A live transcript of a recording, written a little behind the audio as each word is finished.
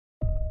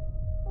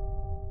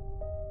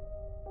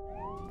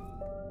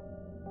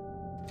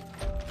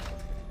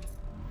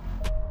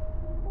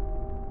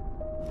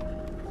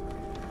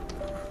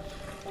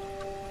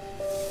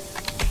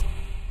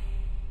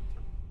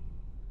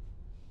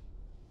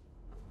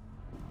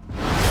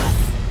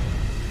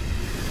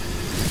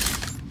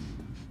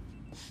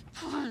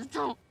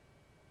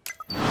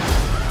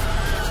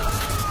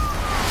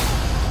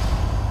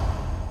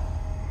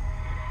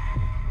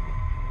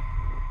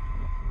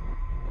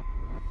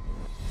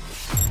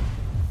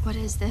What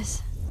is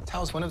this?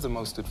 Tal's one of the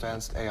most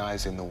advanced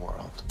AIs in the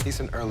world. He's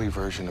an early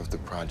version of the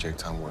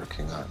project I'm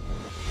working on.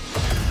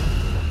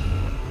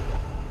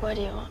 What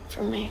do you want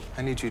from me?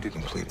 I need you to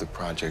complete the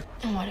project.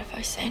 And what if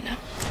I say no?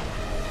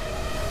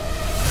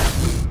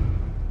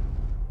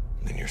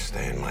 Then your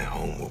stay in my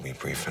home will be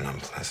brief and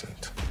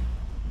unpleasant.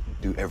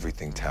 Do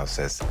everything Tal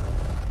says.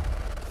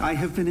 I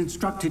have been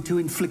instructed to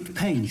inflict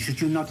pain should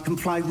you not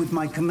comply with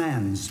my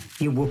commands.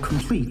 You will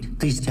complete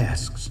these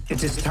tasks.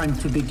 It is time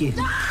to begin.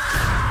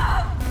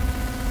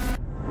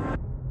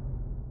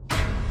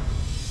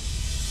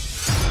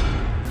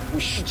 We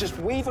should just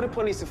wait for the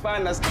police to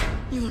find us.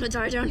 You want to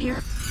die down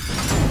here?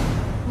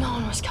 No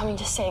one was coming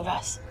to save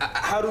us.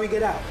 How do we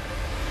get out?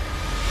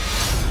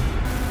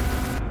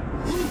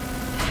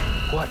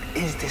 What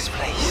is this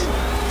place?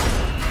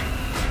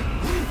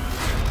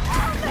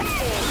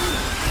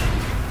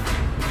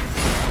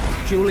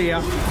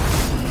 Julia.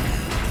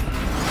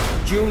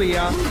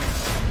 Julia.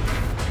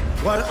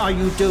 What are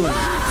you doing?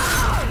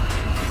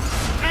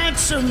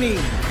 Answer me!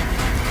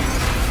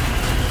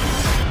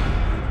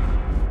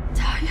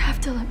 Dad, you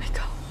have to let me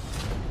go.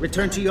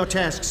 Return to your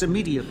tasks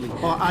immediately,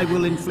 or I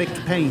will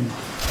inflict pain.